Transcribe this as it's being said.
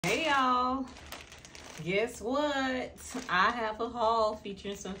Hey y'all, guess what? I have a haul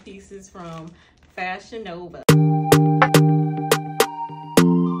featuring some pieces from Fashion Nova.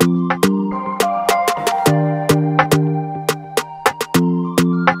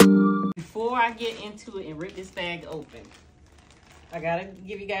 Before I get into it and rip this bag open, I gotta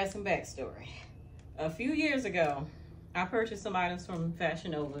give you guys some backstory. A few years ago, I purchased some items from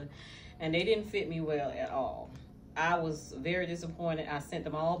Fashion Nova and they didn't fit me well at all. I was very disappointed. I sent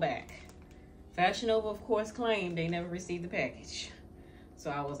them all back. Fashion Nova, of course, claimed they never received the package. So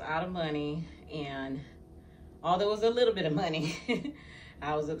I was out of money, and although it was a little bit of money,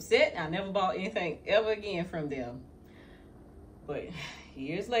 I was upset. I never bought anything ever again from them. But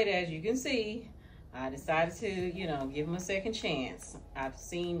years later, as you can see, I decided to, give them a second chance. I've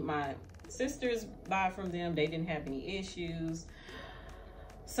seen my sisters buy from them. They didn't have any issues.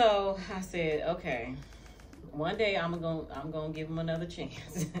 So I said, okay, one day I'm gonna give them another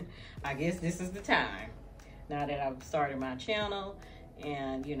chance. I guess this is the time. Now that I've started my channel,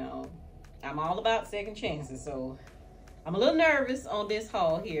 and I'm all about second chances. So I'm a little nervous on this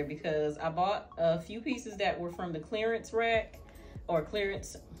haul here because I bought a few pieces that were from the clearance rack or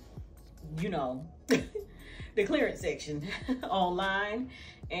clearance, the clearance section online,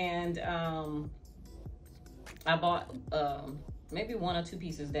 and I bought maybe one or two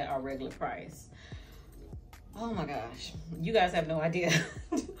pieces that are regular price. Oh my gosh, you guys have no idea.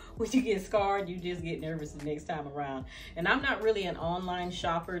 When you get scarred, you just get nervous the next time around. And I'm not really an online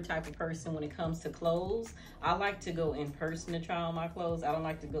shopper type of person when it comes to clothes. I like to go in person to try on my clothes. I don't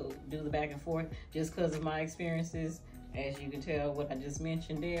like to go do the back and forth just because of my experiences. As you can tell, what I just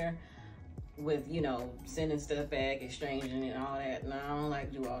mentioned there with, sending stuff back, exchanging and all that. No, I don't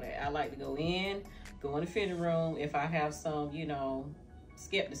like to do all that. I like to go in the fitting room if I have some,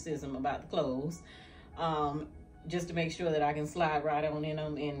 skepticism about the clothes. Just to make sure that I can slide right on in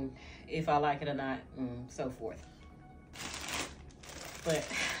them and if I like it or not and so forth. But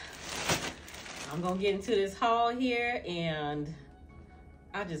I'm gonna get into this haul here and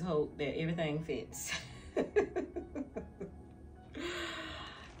I just hope that everything fits.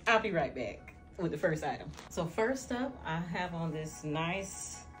 I'll be right back with the first item. So first up, I have on this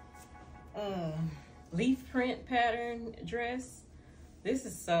nice leaf print pattern dress. This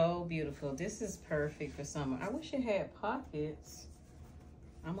is so beautiful. This is perfect for summer. I wish it had pockets.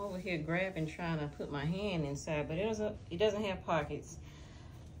 I'm over here grabbing, trying to put my hand inside, but it doesn't have pockets.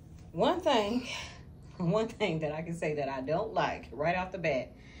 One thing that I can say that I don't like right off the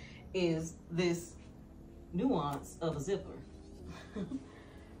bat is this nuance of a zipper.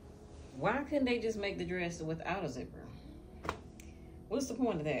 Why couldn't they just make the dress without a zipper? What's the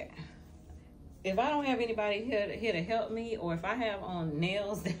point of that? If I don't have anybody here to help me, or if I have on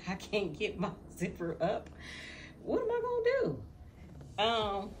nails that I can't get my zipper up, what am I gonna do?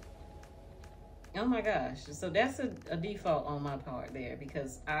 Oh my gosh. So that's a default on my part there,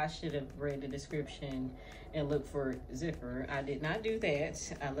 because I should have read the description and looked for zipper. I did not do that.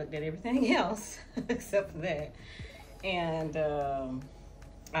 I looked at everything else except for that. And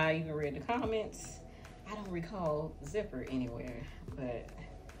I even read the comments. I don't recall zipper anywhere, but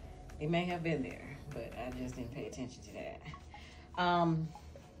it may have been there, but I just didn't pay attention to that. I'm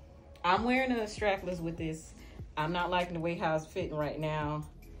wearing a strapless with this. I'm not liking the way how it's fitting right now.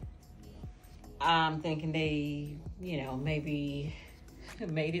 I'm thinking they, maybe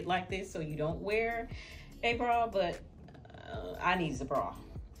made it like this so you don't wear a bra, but I need a bra.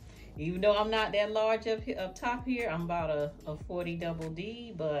 Even though I'm not that large up top here, I'm about a 40 double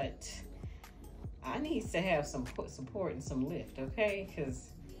D, but I need to have some support and some lift, okay? Because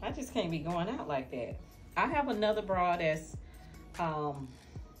I just can't be going out like that. I have another bra that's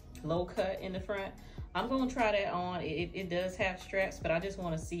low cut in the front. I'm gonna try that on. It does have straps, but I just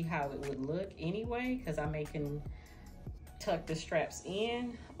wanna see how it would look anyway, because I may can tuck the straps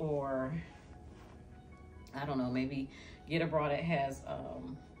in, or I don't know, maybe get a bra that has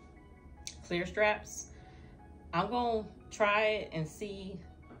clear straps. I'm gonna try it and see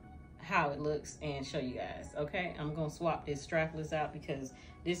how it looks and show you guys, okay? I'm gonna swap this strapless out because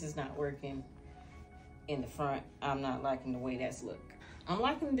this is not working in the front. I'm not liking the way that's look. I'm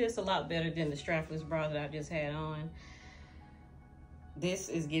liking this a lot better than the strapless bra that I just had on. This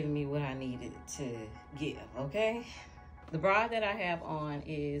is giving me what I needed to give, okay? The bra that I have on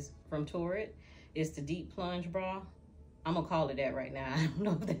is from Torrid. It's the deep plunge bra. I'm gonna call it that right now. I don't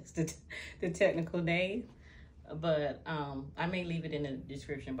know if that's the technical name, but I may leave it in the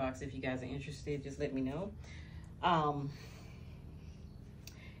description box if you guys are interested. Just let me know.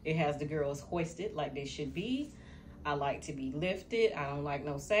 It has the girls hoisted like they should be. I like to be lifted. I don't like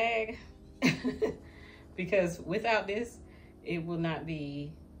no sag. Because without this, it will not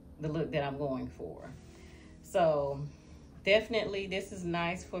be the look that I'm going for. So definitely this is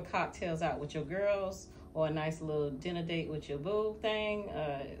nice for cocktails out with your girls, or a nice little dinner date with your boo thing,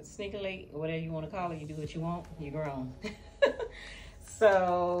 sneaker late, whatever you want to call it. You do what you want, you're grown.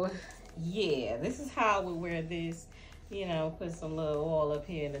 So yeah, this is how I would wear this. You know, put some little oil up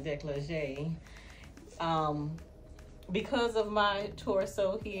here in the décolleté. Because of my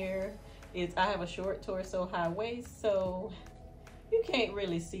torso here, I have a short torso, high waist, so you can't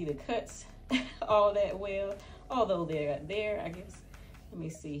really see the cuts all that well, although they're there, I guess. Let me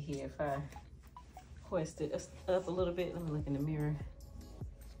see here if I hoist it up a little bit. Let me look in the mirror.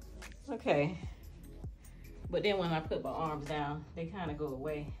 Okay. But then when I put my arms down, they kind of go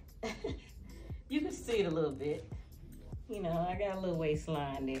away. You can see it a little bit. You know, I got a little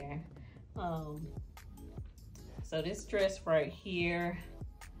waistline there. So this dress right here,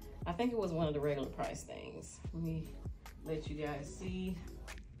 I think it was one of the regular price things. Let me let you guys see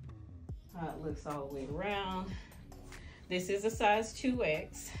how it looks all the way around. This is a size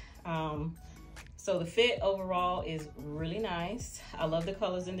 2X. So the fit overall is really nice. I love the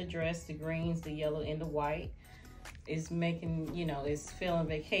colors in the dress, the greens, the yellow, and the white. It's making, you know, it's feeling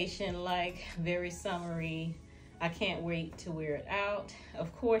vacation-like, very summery. I can't wait to wear it out.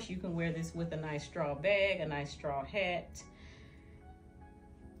 Of course, you can wear this with a nice straw bag, a nice straw hat,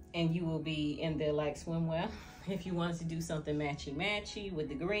 and you will be in there like swimwear. If you wanted to do something matchy-matchy with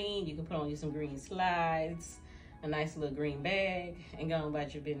the green, you can put on you some green slides, a nice little green bag, and go on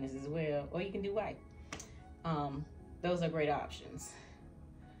about your business as well. Or you can do white. Those are great options.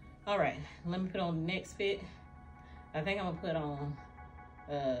 All right, let me put on the next fit. I think I'm gonna put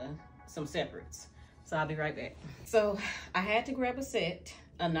on some separates. So I'll be right back. So I had to grab a set,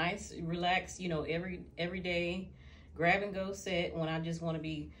 a nice, relaxed, you know, everyday grab and go set when I just want to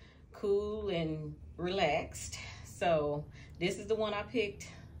be cool and relaxed. So this is the one I picked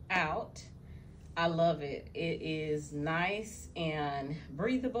out. I love it. It is nice and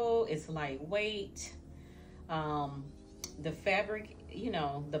breathable. It's lightweight. The fabric, you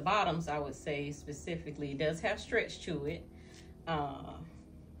know, the bottoms, I would say specifically, does have stretch to it.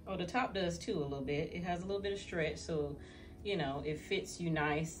 Oh, the top does too a little bit. It has a little bit of stretch, so, you know, it fits you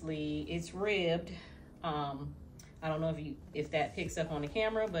nicely. It's ribbed. I don't know if that picks up on the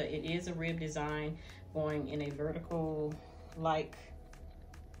camera, but it is a rib design going in a vertical like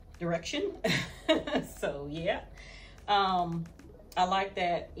direction. So yeah, I like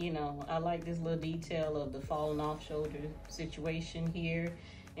that. You know, I like this little detail of the falling off shoulder situation here,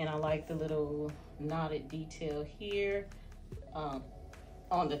 and I like the little knotted detail here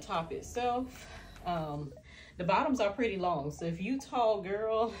on the top itself. The bottoms are pretty long, so if you tall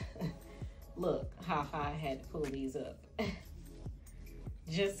girl, look how high I had to pull these up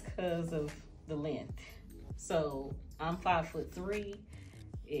just because of the length. So I'm 5'3".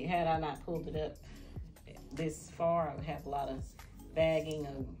 Had I not pulled it up this far, I would have a lot of bagging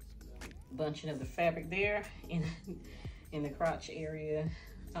of bunching of the fabric there in the crotch area.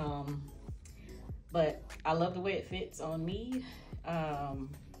 But I love the way it fits on me.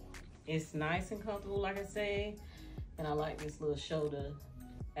 It's nice and comfortable, like I say, and I like this little shoulder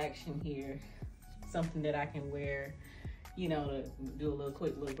action here. Something that I can wear, you know, to do a little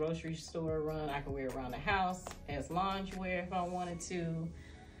quick little grocery store run. I can wear it around the house as loungewear if I wanted to.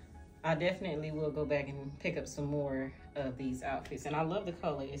 I definitely will go back and pick up some more of these outfits. And I love the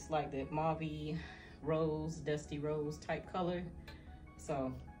color. It's like the mauve rose, dusty rose type color.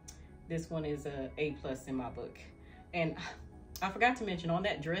 So this one is a A+ in my book. And I forgot to mention, on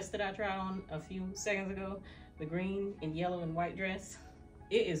that dress that I tried on a few seconds ago, the green and yellow and white dress,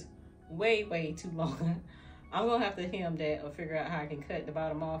 it is way, way too long. I'm gonna have to hem that or figure out how I can cut the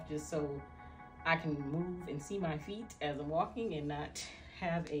bottom off just so I can move and see my feet as I'm walking and not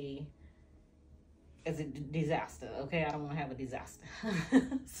have a disaster. Okay, I don't want to have a disaster.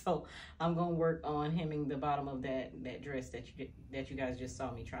 So I'm gonna work on hemming the bottom of that dress that you guys just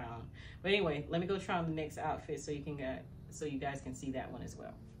saw me try on. But anyway, let me go try on the next outfit so you guys can see that one as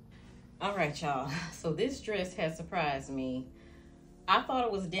well. All right, y'all. So this dress has surprised me. I thought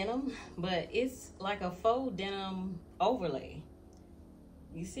it was denim, but it's like a faux denim overlay.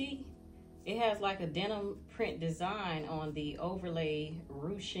 You see? It has like a denim print design on the overlay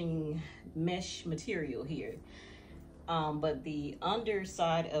ruching mesh material here. But the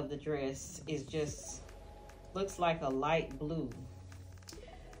underside of the dress is just, looks like a light blue.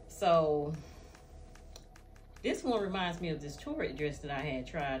 So this one reminds me of this turret dress that I had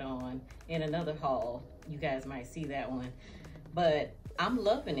tried on in another haul. You guys might see that one. But I'm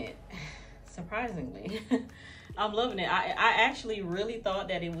loving it, surprisingly. I'm loving it. I actually really thought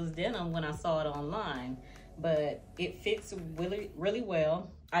that it was denim when I saw it online, but it fits really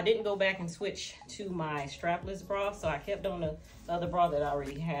well. I didn't go back and switch to my strapless bra, so I kept on the other bra that I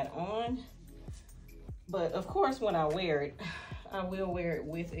already had on. But of course, when I wear it, I will wear it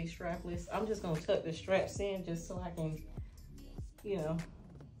with a strapless. I'm just gonna tuck the straps in just so I can, you know,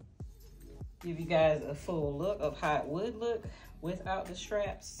 give you guys a full look of how it would look without the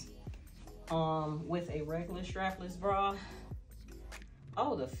straps, with a regular strapless bra.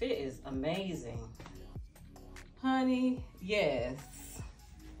 Oh, the fit is amazing. Honey, yes.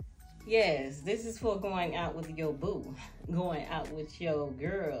 Yes, this is for going out with your boo, going out with your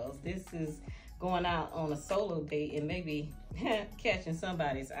girls. This is going out on a solo date and maybe catching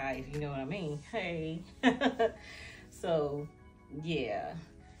somebody's eye, if you know what I mean. Hey. So, yeah.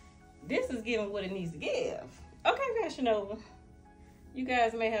 This is giving what it needs to give. Okay, Fashion Nova. You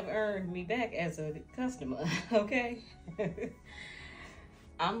guys may have earned me back as a customer, okay?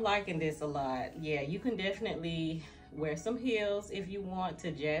 I'm liking this a lot. Yeah, you can definitely wear some heels if you want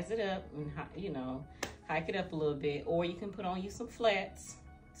to jazz it up and, you know, hike it up a little bit. Or you can put on you some flats,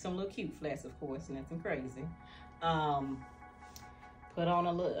 some little cute flats, of course, nothing crazy. Put on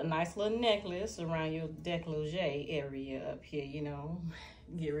a nice little necklace around your décolleté area up here, you know.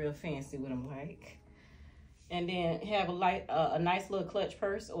 Get real fancy with them, like. And then have a nice little clutch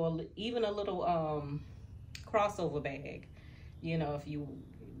purse, or even a little crossover bag. You know, if you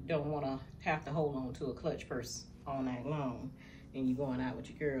don't want to have to hold on to a clutch purse all night long and you're going out with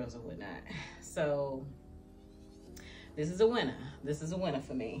your girls or whatnot. So this is a winner. This is a winner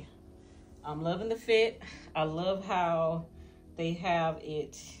for me. I'm loving the fit. I love how they have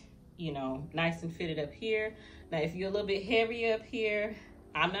it, you know, nice and fitted up here. Now, if you're a little bit heavier up here,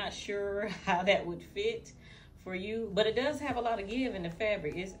 I'm not sure how that would fit for you, but it does have a lot of give in the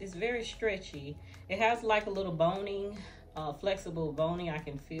fabric. It's very stretchy. It has like a little boning, flexible boning. I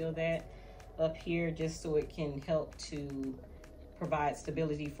can feel that up here, just so it can help to provide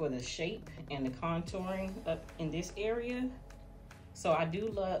stability for the shape and the contouring up in this area. So I do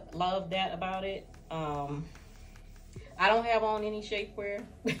love that about it. I don't have on any shapewear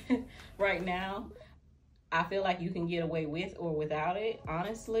right now. I feel like you can get away with or without it,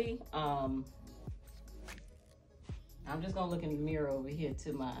 honestly. I'm just gonna look in the mirror over here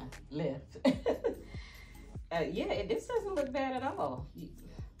to my left. Yeah, this doesn't look bad at all.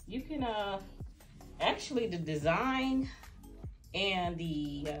 You can, actually the design and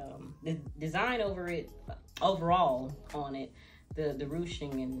the design over it, overall on it, the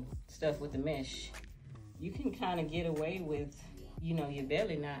ruching and stuff with the mesh, you can kind of get away with, you know, your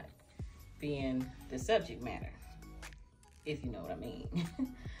belly not being the subject matter, if you know what I mean.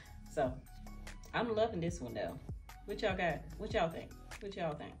 So I'm loving this one though. What y'all got? What y'all think? What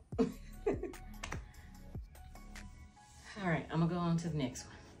y'all think? All right, I'm gonna go on to the next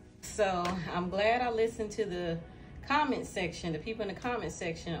one. So I'm glad I listened to the comment section, the people in the comment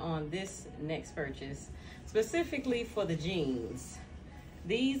section on this next purchase, specifically for the jeans.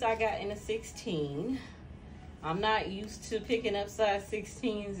 These I got in a 16. I'm not used to picking up size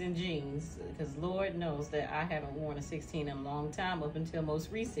 16s in jeans, because Lord knows that I haven't worn a 16 in a long time, up until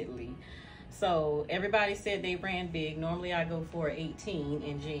most recently. So everybody said they ran big. Normally I go for 18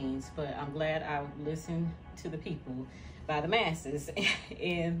 in jeans, but I'm glad I listened to the people by the masses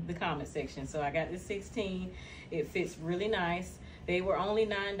in the comment section. So I got this 16. It fits really nice. They were only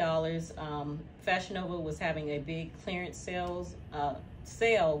 $9. Fashion Nova was having a big clearance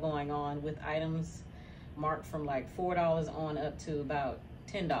sale going on with items marked from like $4 on up to about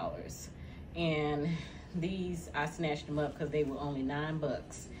 $10. And these, I snatched them up because they were only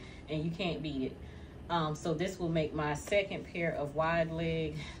 $9, and you can't beat it. So this will make my second pair of wide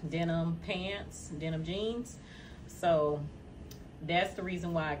leg denim pants, denim jeans. So that's the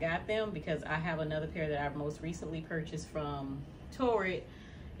reason why I got them, because I have another pair that I've most recently purchased from Torrid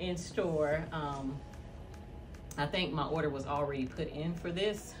in store. I think my order was already put in for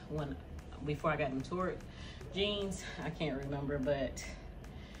this before I got them Torrid jeans. I can't remember, but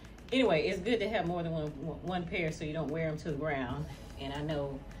anyway, it's good to have more than one pair so you don't wear them to the ground. And I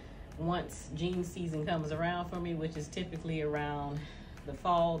know once jean season comes around for me, which is typically around the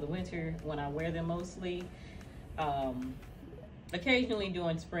fall, the winter, when I wear them mostly, occasionally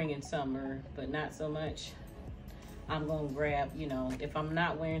during spring and summer, but not so much, I'm gonna grab, you know, if I'm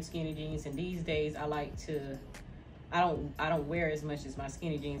not wearing skinny jeans, and these days I like to, I don't wear as much as my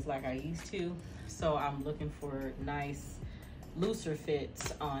skinny jeans like I used to, so I'm looking for nice looser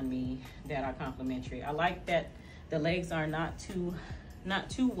fits on me that are complimentary. I like that the legs are not too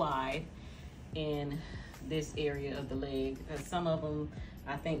wide in this area of the leg, because some of them,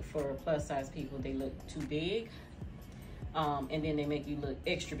 I think for plus size people, they look too big. And then they make you look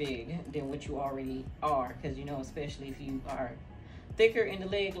extra big than what you already are, because you know, especially if you are thicker in the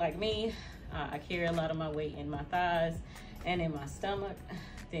leg like me, I carry a lot of my weight in my thighs and in my stomach,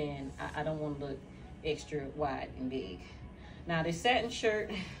 then I don't want to look extra wide and big. Now this satin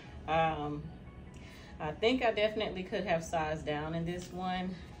shirt, I think I definitely could have sized down in this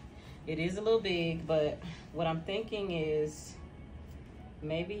one. It is a little big, but what I'm thinking is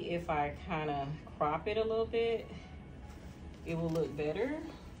maybe if I kind of crop it a little bit, it will look better.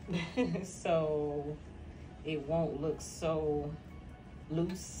 So it won't look so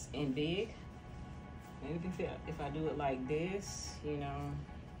loose and big. Maybe if I do it like this, you know.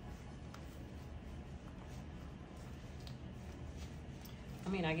 I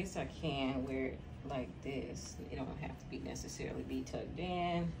mean, I guess I can wear it like this. It don't have to be necessarily be tucked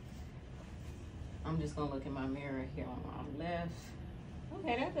in. I'm just gonna look in my mirror here on my left.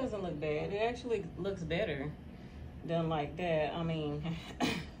 Okay, that doesn't look bad. It actually looks better done like that. I mean,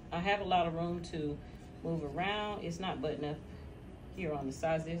 I have a lot of room to move around. It's not buttoned up here on the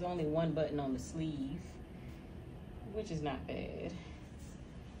sides. There's only one button on the sleeve, which is not bad.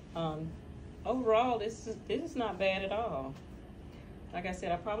 Overall, this is not bad at all. Like I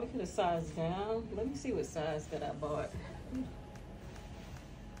said, I probably could have sized down. Let me see what size that I bought.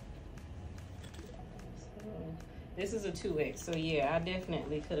 So, this is a 2X, so yeah, I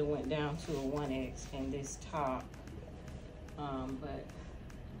definitely could have went down to a 1X in this top. But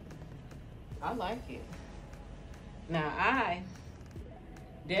I like it. Now I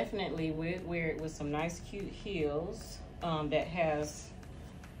definitely would wear it with some nice cute heels that has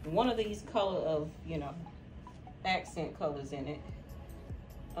one of these color of, you know, accent colors in it.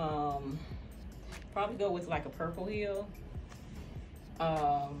 Probably go with like a purple heel.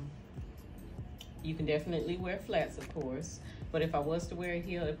 You can definitely wear flats, of course, but if I was to wear a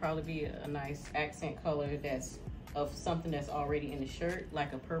heel, it'd probably be a nice accent color that's of something that's already in the shirt,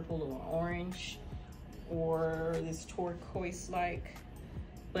 like a purple or orange, or this turquoise like.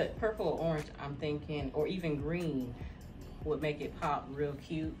 But purple or orange, I'm thinking, or even green would make it pop real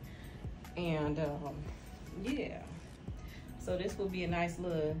cute. And yeah, so this will be a nice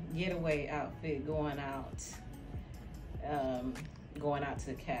little getaway outfit going out to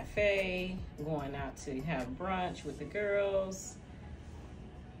the cafe, going out to have brunch with the girls.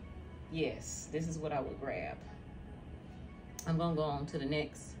 Yes, this is what I would grab. I'm gonna go on to the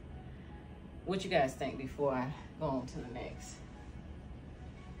next. What you guys think before I go on to the next?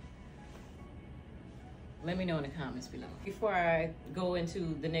 Let me know in the comments below. Before I go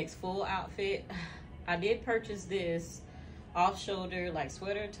into the next full outfit, I did purchase this off-shoulder like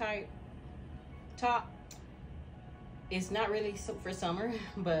sweater type top. It's not really for summer,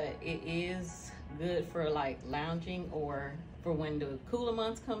 but it is good for like lounging or for when the cooler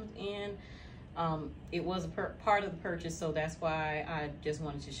months come in. It was a part of the purchase, so that's why I just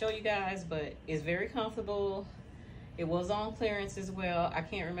wanted to show you guys, but it's very comfortable. It was on clearance as well. I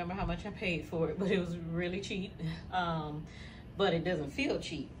can't remember how much I paid for it, but it was really cheap. But it doesn't feel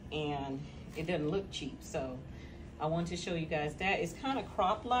cheap and it doesn't look cheap. So I wanted to show you guys that. It's kind of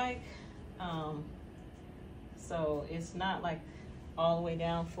crop like. So it's not like all the way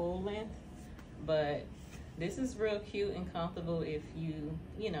down full length, but this is real cute and comfortable if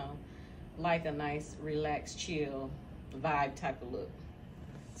you know, like a nice relaxed chill vibe type of look.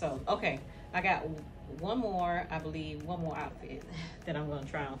 So okay, I got one more outfit that I'm gonna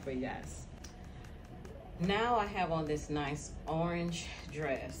try on for you guys. Now I have on this nice orange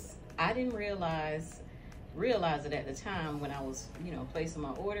dress. I didn't realize it at the time when I was, you know, placing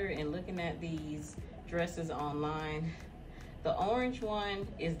my order and looking at these dresses online. The orange one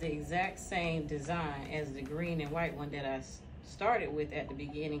is the exact same design as the green and white one that I started with at the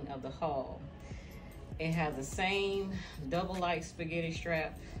beginning of the haul. It has the same double like spaghetti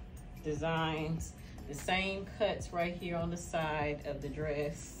strap designs, the same cuts right here on the side of the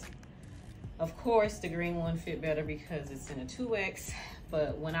dress. Of course, the green one fit better because it's in a 2X,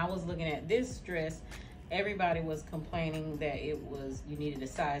 but when I was looking at this dress, everybody was complaining that you needed to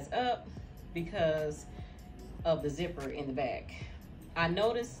size up because of the zipper in the back. I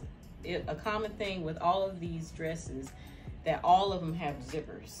noticed a common thing with all of these dresses, that all of them have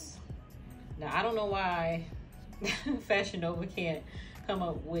zippers. Now, I don't know why Fashion Nova can't come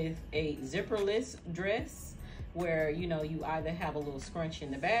up with a zipperless dress where, you know, you either have a little scrunch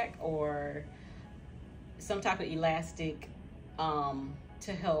in the back or some type of elastic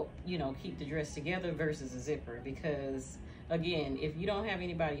to help, you know, keep the dress together versus a zipper. Because again, if you don't have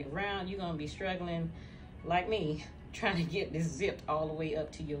anybody around, you're gonna be struggling like me trying to get this zipped all the way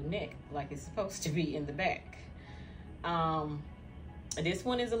up to your neck like it's supposed to be in the back. This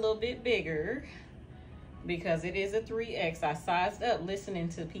one is a little bit bigger. because it is a 3X. I sized up listening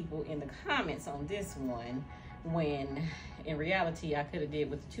to people in the comments on this one, when in reality I could have did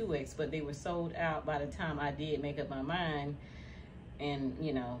with the 2X, but they were sold out by the time I did make up my mind. And,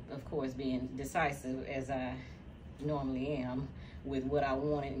 you know, of course, being decisive as I normally am with what I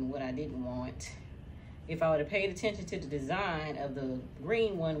wanted and what I didn't want. If I would have paid attention to the design of the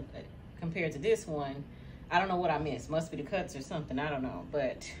green one compared to this one, I don't know what I missed. Must be the cuts or something, I don't know.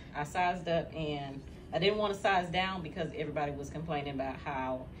 But I sized up, and I didn't want to size down because everybody was complaining about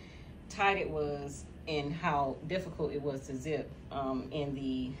how tight it was and how difficult it was to zip in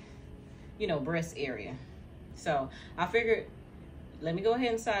the, you know, breast area. So I figured, let me go ahead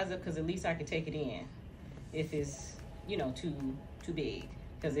and size up, because at least I could take it in if it's, you know, too big.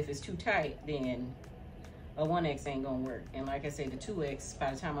 Because if it's too tight, then a 1X ain't gonna work. And like I said, the 2X,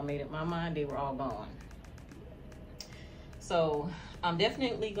 by the time I made up my mind, they were all gone. So I'm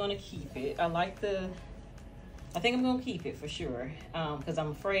definitely gonna keep it. I think I'm gonna keep it for sure, because I'm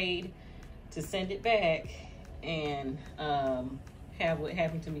afraid to send it back and have what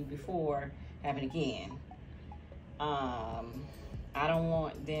happened to me before happen again. I don't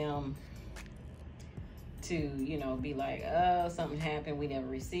want them to, you know, be like, oh, something happened, we never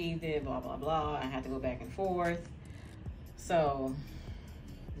received it, blah, blah, blah. I have to go back and forth. So,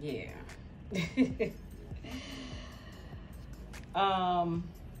 yeah.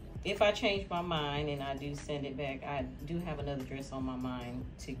 If I change my mind and I do send it back, I do have another dress on my mind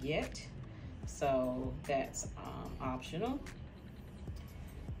to get. So that's optional.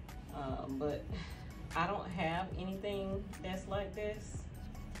 But I don't have anything that's like this.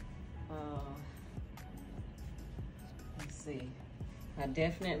 Let's see. I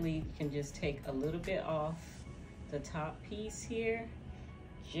definitely can just take a little bit off the top piece here,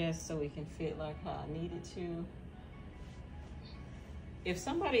 just so it can fit like how I need it to. If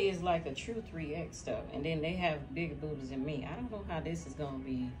somebody is like a true 3X stuff and then they have bigger booties than me, I don't know how this is gonna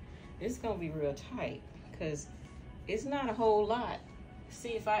be. It's gonna be real tight, because it's not a whole lot. See,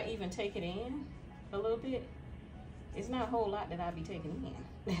 if I even take it in a little bit, it's not a whole lot that I'll be taking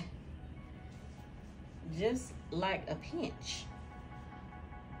in. Just like a pinch.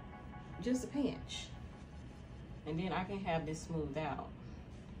 Just a pinch. And then I can have this smoothed out.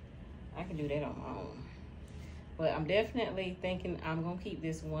 I can do that on my own. But I'm definitely thinking I'm gonna keep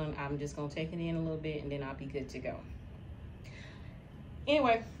this one. I'm just gonna take it in a little bit and then I'll be good to go.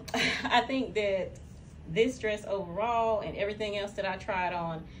 Anyway, I think that this dress overall and everything else that I tried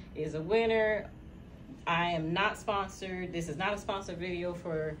on is a winner. I am not sponsored. This is not a sponsored video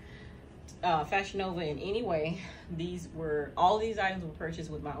for Fashion Nova in any way. All these items were purchased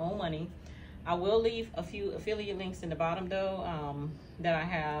with my own money. I will leave a few affiliate links in the bottom though, that I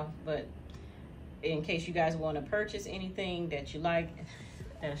have, but in case you guys want to purchase anything that you like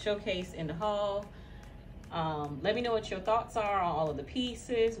that I showcase in the haul, let me know what your thoughts are on all of the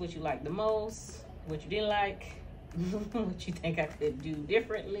pieces, what you like the most, what you didn't like, what you think I could do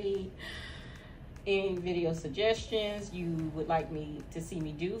differently, any video suggestions you would like me to see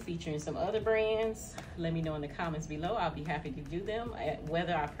me do featuring some other brands. Let me know in the comments below. I'll be happy to do them,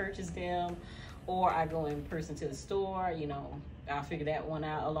 whether I purchase them or I go in person to the store. You know, I'll figure that one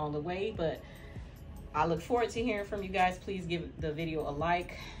out along the way, but I look forward to hearing from you guys. Please give the video a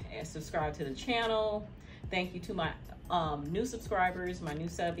like and subscribe to the channel. Thank you to my new subscribers, my new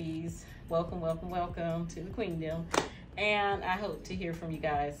subbies. Welcome, welcome, welcome to the Queendom. And I hope to hear from you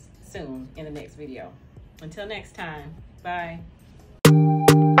guys soon in the next video. Until next time, bye.